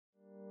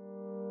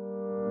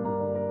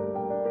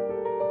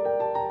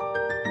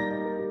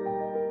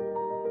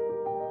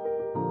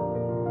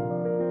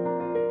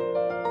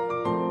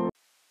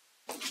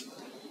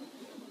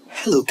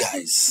Hello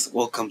guys,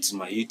 welcome to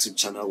my YouTube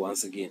channel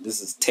once again.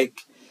 This is Tech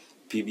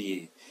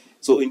PBA.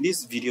 So in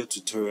this video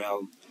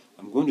tutorial,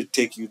 I'm going to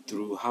take you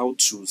through how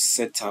to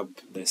set up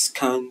the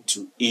scan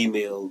to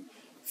email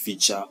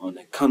feature on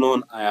a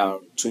Canon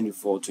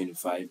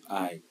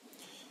IR2425i.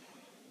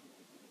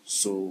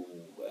 So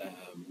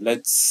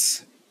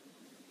let's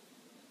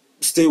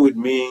stay with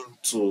me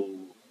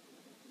to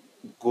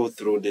go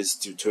through this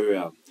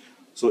tutorial.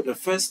 So the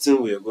first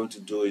thing we are going to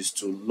do is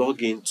to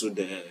log into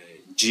the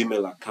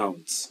Gmail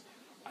account.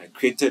 I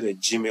created a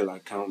Gmail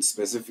account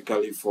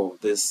specifically for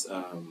this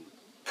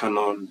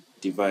Canon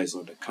device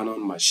or the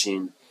Canon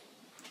machine.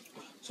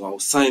 So I'll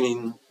sign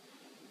in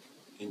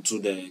into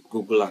the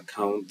Google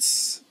account.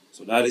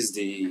 So that is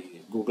the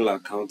Google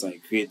account I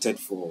created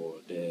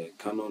for the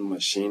Canon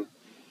machine.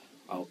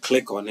 I'll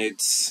click on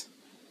it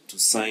to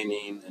sign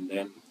in and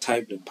then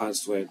type the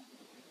password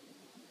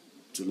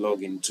to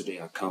log into the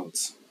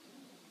account.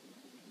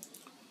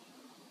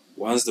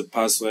 Once the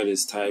password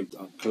is typed,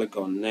 I'll click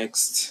on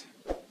next,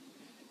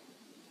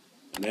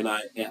 and then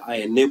I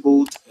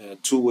enabled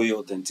two-way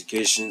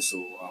authentication, so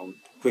I'll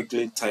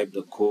quickly type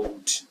the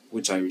code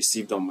which I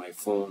received on my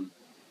phone,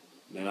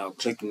 then I'll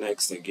click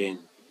next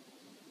again.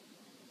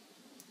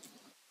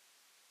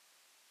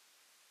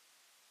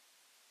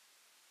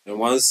 And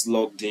once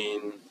logged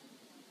in,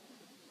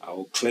 I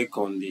will click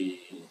on the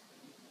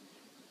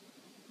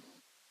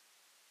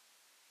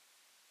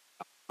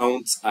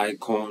account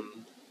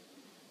icon,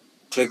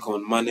 click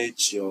on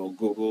manage your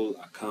Google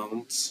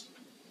account.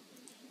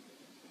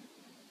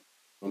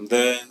 From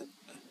there,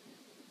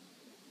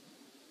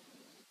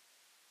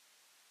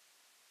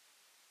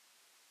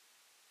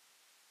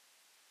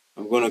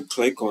 I'm going to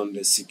click on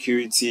the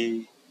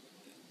security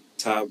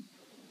tab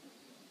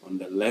on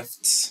the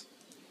left.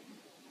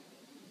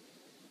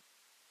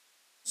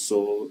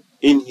 So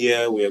in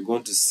here we are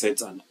going to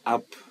set an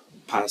app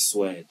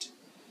password.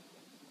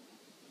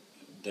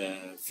 The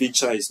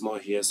feature is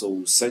not here, so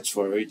we'll search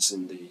for it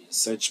in the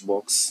search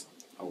box.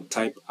 I'll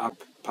type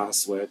app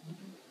password,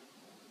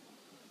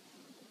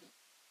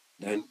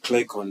 then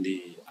click on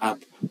the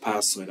app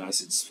password as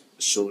it's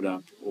showed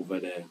up over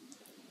there.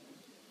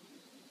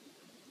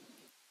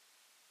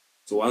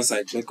 So once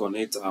I click on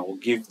it, I will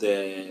give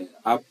the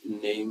app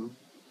name,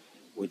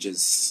 which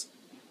is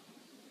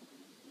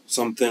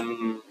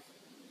something.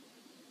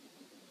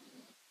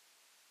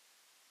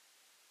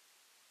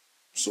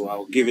 So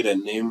I'll give it a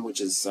name, which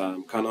is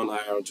Canon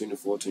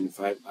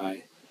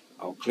IR2425i.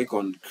 I'll click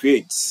on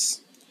create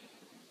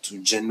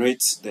to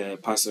generate the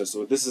password.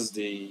 So this is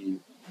the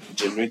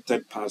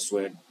generated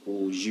password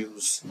we'll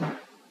use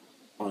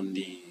on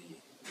the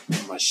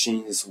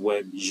machine's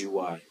web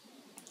UI.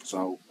 So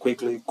I'll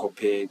quickly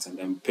copy it and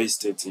then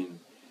paste it in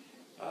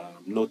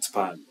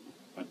Notepad.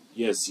 But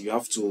yes, you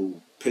have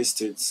to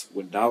paste it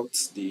without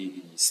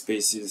the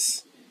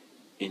spaces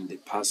in the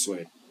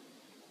password.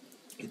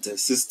 It's a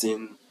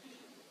 16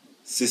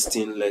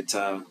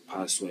 letter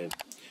password.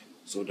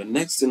 So the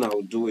next thing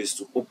I'll do is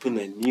to open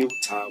a new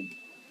tab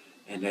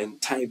and then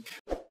type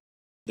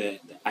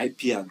the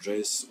IP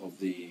address of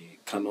the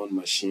Canon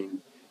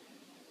machine.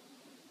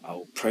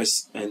 I'll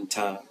press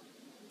enter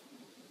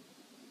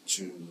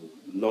to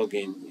log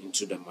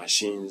into the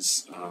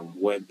machine's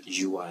web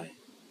UI.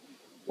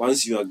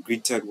 Once you are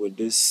greeted with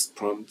this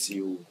prompt,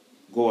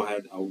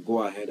 I'll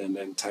go ahead and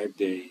then type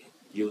the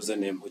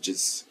username, which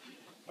is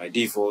by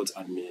default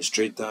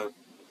administrator,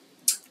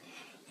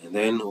 and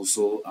then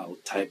also I'll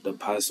type the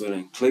password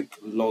and click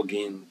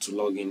login to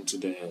log into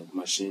the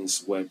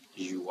machine's web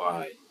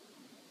UI.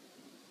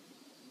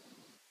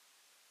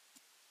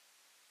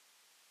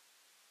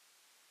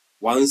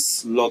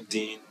 Once logged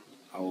in,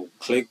 I'll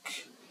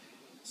click.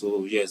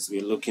 So yes,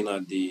 we're looking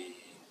at the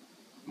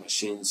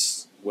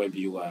machine's web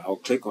UI. I'll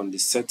click on the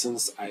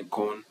settings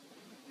icon,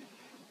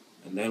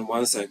 and then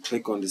once I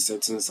click on the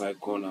settings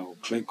icon, I'll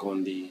click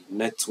on the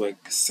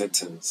network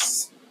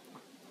settings.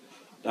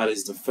 That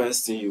is the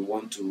first thing you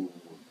want to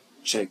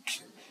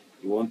check.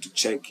 You want to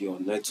check your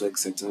network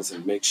settings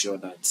and make sure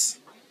that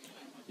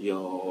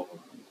your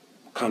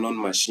Canon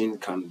machine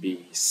can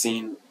be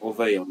seen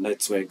over your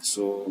network.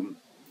 So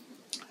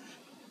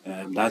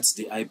that's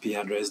the IP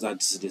address,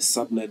 that's the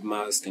subnet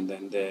mask, and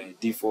then the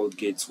default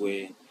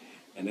gateway.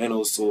 And then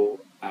also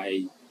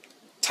I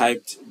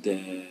typed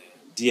the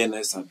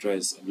DNS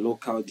address, a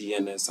local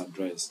DNS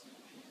address.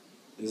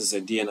 This is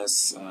a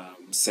DNS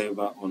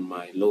server on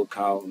my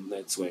local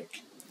network.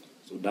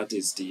 So that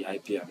is the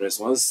IP address.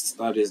 Once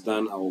that is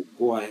done, I'll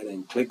go ahead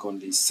and click on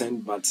the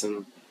send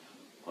button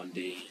on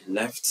the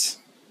left.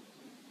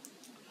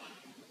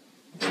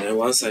 And then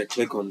once I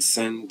click on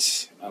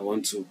send, I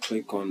want to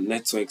click on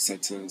network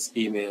settings,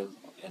 email,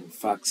 and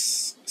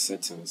fax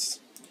settings.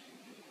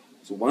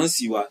 So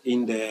once you are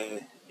in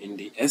there, in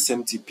the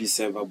SMTP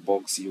server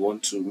box, you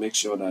want to make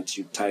sure that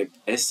you type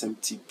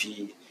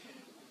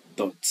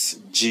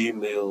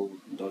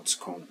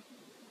smtp.gmail.com.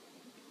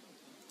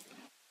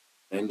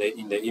 And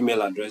in the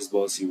email address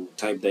box, you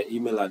type the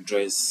email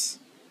address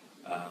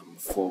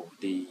for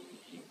the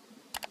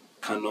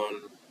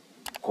Canon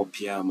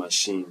copier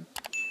machine.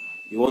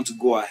 you want to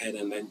go ahead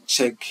and then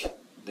check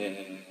the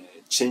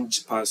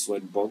change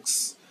password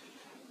box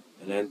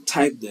and then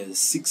type the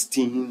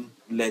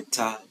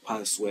 16-letter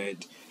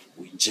password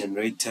we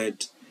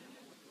generated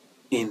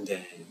in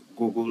the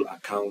Google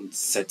account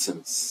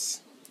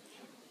settings.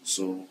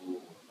 So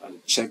I'll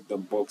check the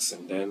box,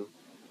 and then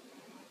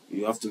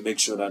you have to make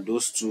sure that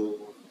those two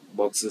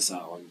boxes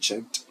are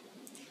unchecked,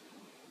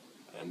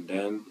 and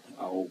then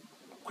I'll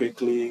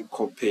quickly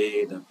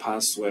copy the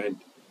password.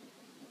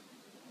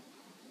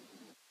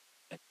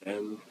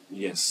 And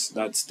yes,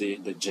 that's the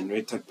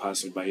generated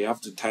password, but you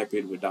have to type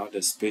it without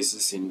the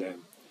spaces in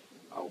them.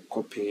 I'll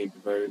copy it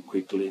very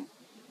quickly,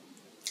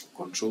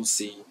 Control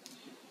C,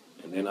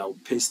 and then I'll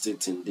paste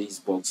it in these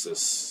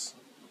boxes.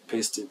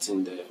 Paste it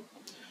in there,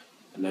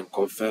 and then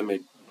confirm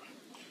it.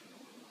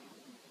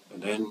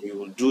 And then you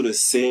will do the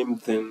same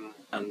thing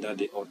under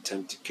the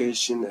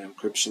authentication and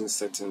encryption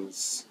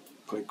settings.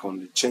 Click on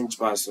the change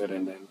password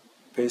and then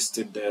paste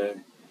it there,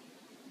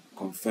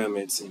 confirm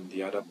it in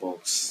the other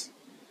box,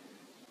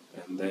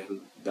 and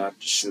then that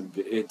should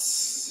be it.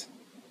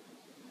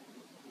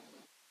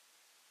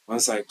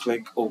 Once I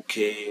click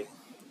OK,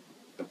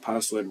 the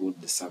password will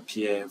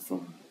disappear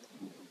from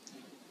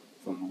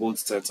both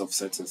sets of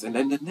settings. And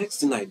then the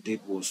next thing I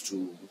did was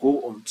to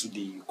go onto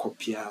the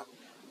copier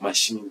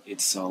machine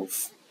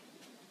itself.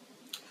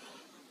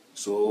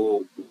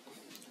 So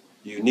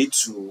you need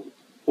to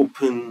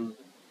open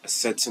a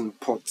certain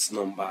port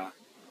number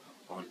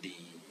on the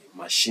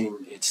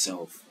machine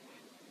itself.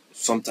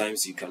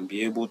 Sometimes you can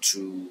be able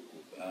to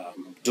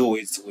do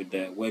it with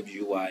the web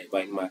UI,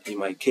 but in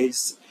my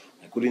case,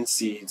 I couldn't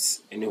see it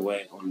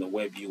anywhere on the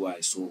web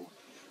UI, so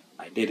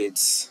I did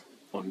it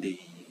on the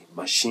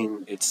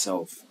machine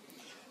itself.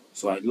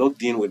 So I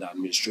logged in with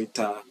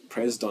administrator,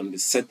 pressed on the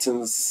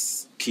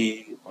settings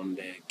key on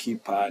the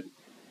keypad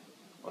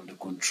on the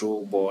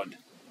control board,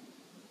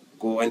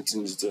 went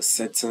into the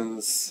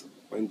settings,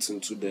 went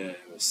into the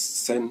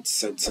send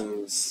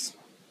settings.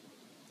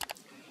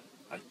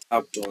 I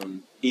tapped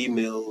on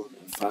email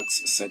and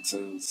fax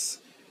settings,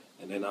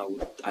 and then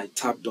I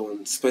tapped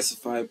on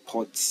specify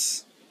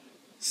ports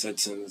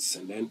settings,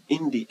 and then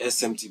in the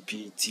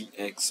SMTP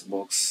TX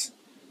box,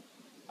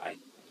 I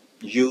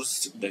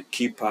used the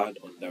keypad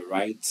on the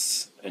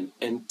right and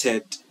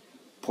entered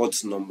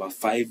port number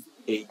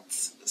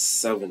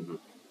 587.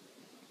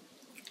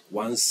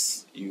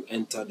 Once you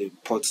enter the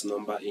port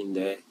number in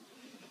there,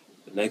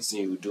 the next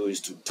thing you do is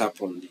to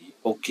tap on the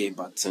OK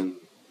button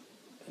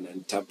and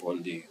then tap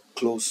on the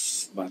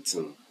close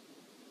button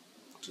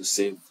to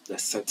save the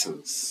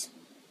settings.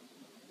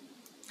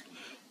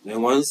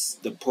 Then once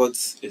the port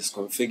is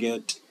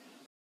configured,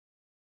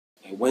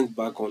 I went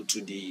back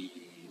onto the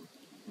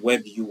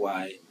web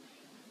UI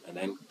and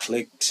then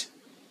clicked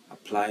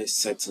apply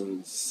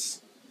settings.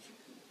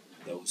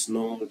 There was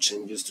no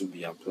changes to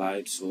be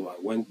applied, so I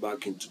went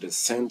back into the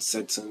send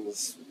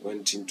settings,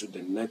 went into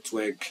the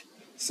network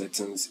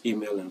settings,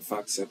 email and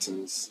fax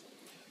settings,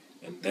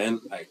 and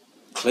then I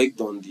clicked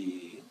on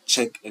the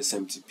check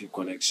SMTP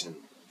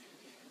connection.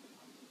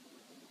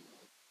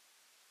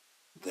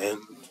 Then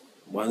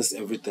once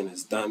everything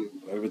is done,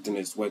 everything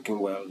is working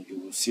well, you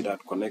will see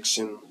that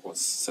connection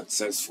was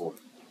successful.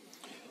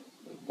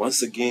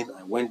 Once again,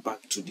 I went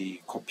back to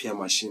the copier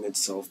machine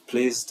itself,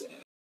 placed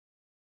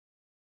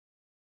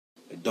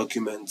a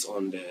document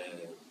on the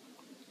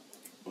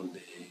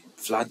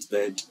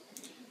flatbed,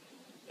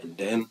 and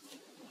then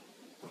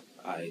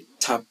I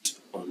tapped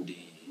on the.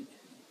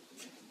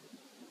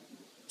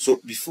 So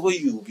before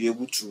you will be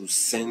able to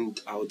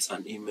send out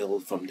an email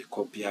from the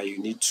copier, you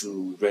need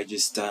to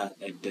register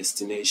a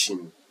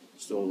destination.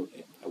 So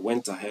I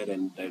went ahead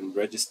and then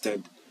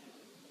registered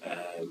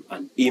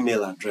an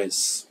email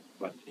address,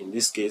 but in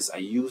this case I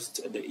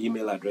used the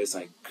email address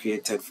I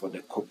created for the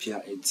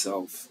copier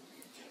itself.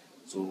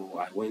 So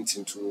I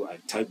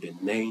typed the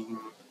name,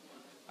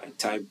 I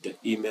typed the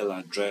email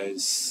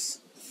address,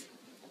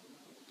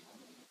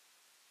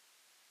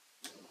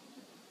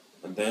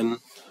 and then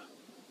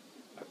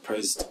I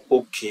pressed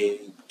OK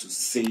to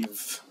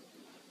save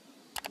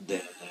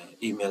the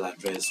email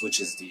address, which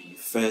is the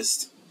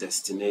first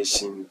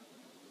destination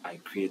I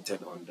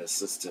created on the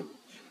system.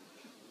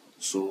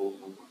 So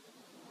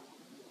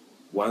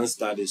once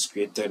that is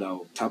created,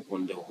 I'll tap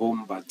on the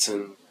home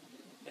button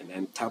and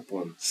then tap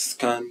on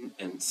scan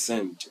and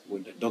send.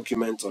 With the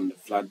document on the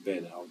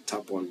flatbed, I'll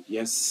tap on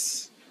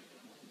yes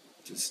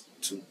to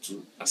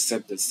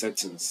accept the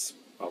settings.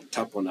 I'll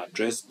tap on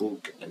address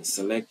book and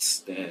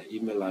select the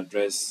email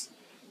address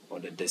or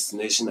the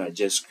destination I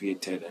just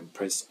created and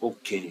press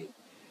OK.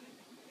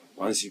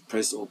 Once you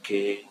press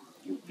OK,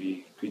 you'll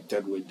be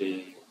greeted with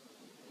the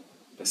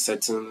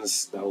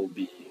settings that will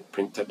be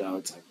printed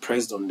out. I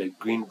pressed on the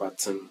green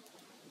button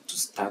to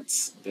start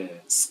the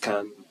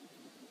scan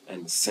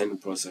and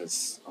send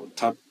process. I'll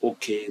tap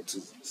OK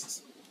to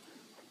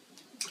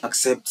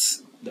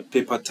accept the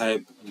paper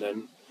type, and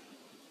then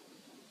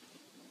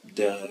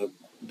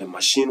the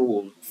machine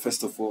will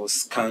first of all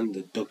scan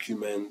the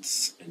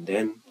documents, and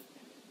then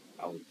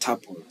I'll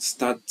tap on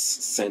start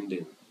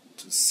sending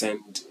to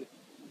send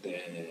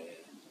the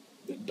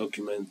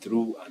document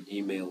through an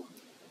email,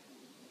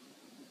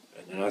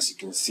 and then as you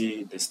can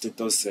see, the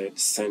status said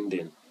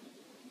sending.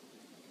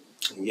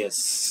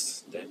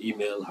 Yes, the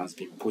email has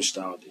been pushed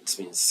out. It's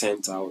been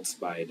sent out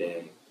by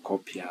the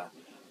copier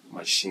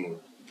machine.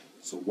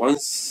 So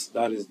once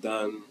that is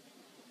done,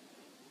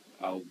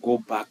 I'll go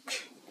back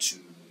to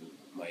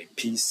my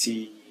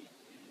PC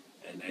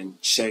and then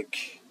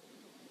check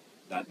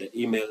that the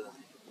email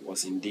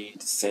was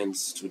indeed sent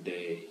to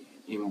the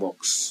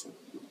inbox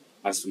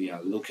as we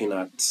are looking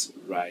at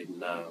right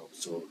now.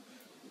 So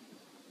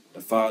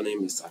the file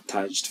name is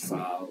attached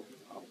file.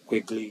 I'll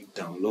quickly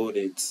download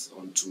it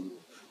onto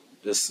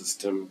the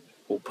system,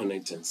 open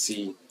it and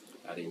see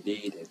that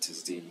indeed it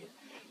is the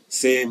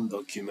same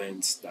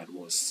document that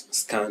was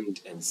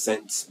scanned and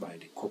sent by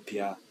the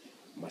copier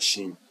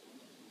machine.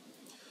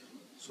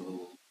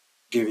 So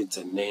give it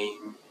a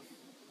name.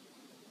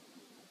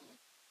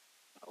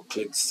 I'll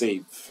click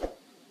save.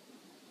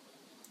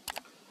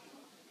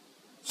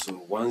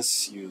 So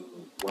once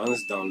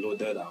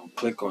downloaded, I'll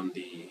click on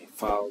the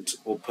file to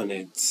open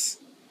it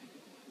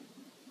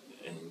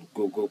in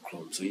Google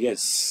Chrome. So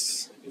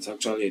yes, it's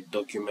actually a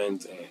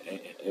document,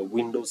 a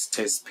Windows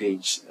test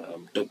page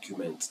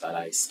document that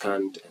I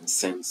scanned and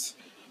sent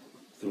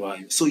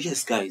through. So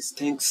yes guys,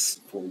 thanks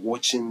for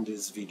watching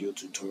this video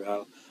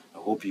tutorial. I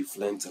hope you've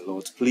learned a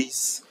lot.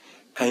 Please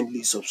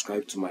kindly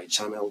subscribe to my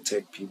channel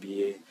Tech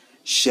PBA.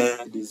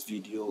 Share this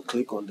video,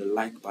 click on the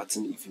like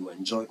button if you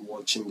enjoyed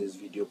watching this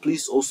video.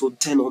 Please also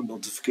turn on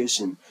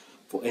notification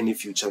for any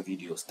future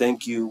videos.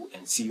 Thank you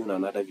and see you in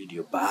another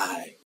video.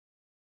 Bye.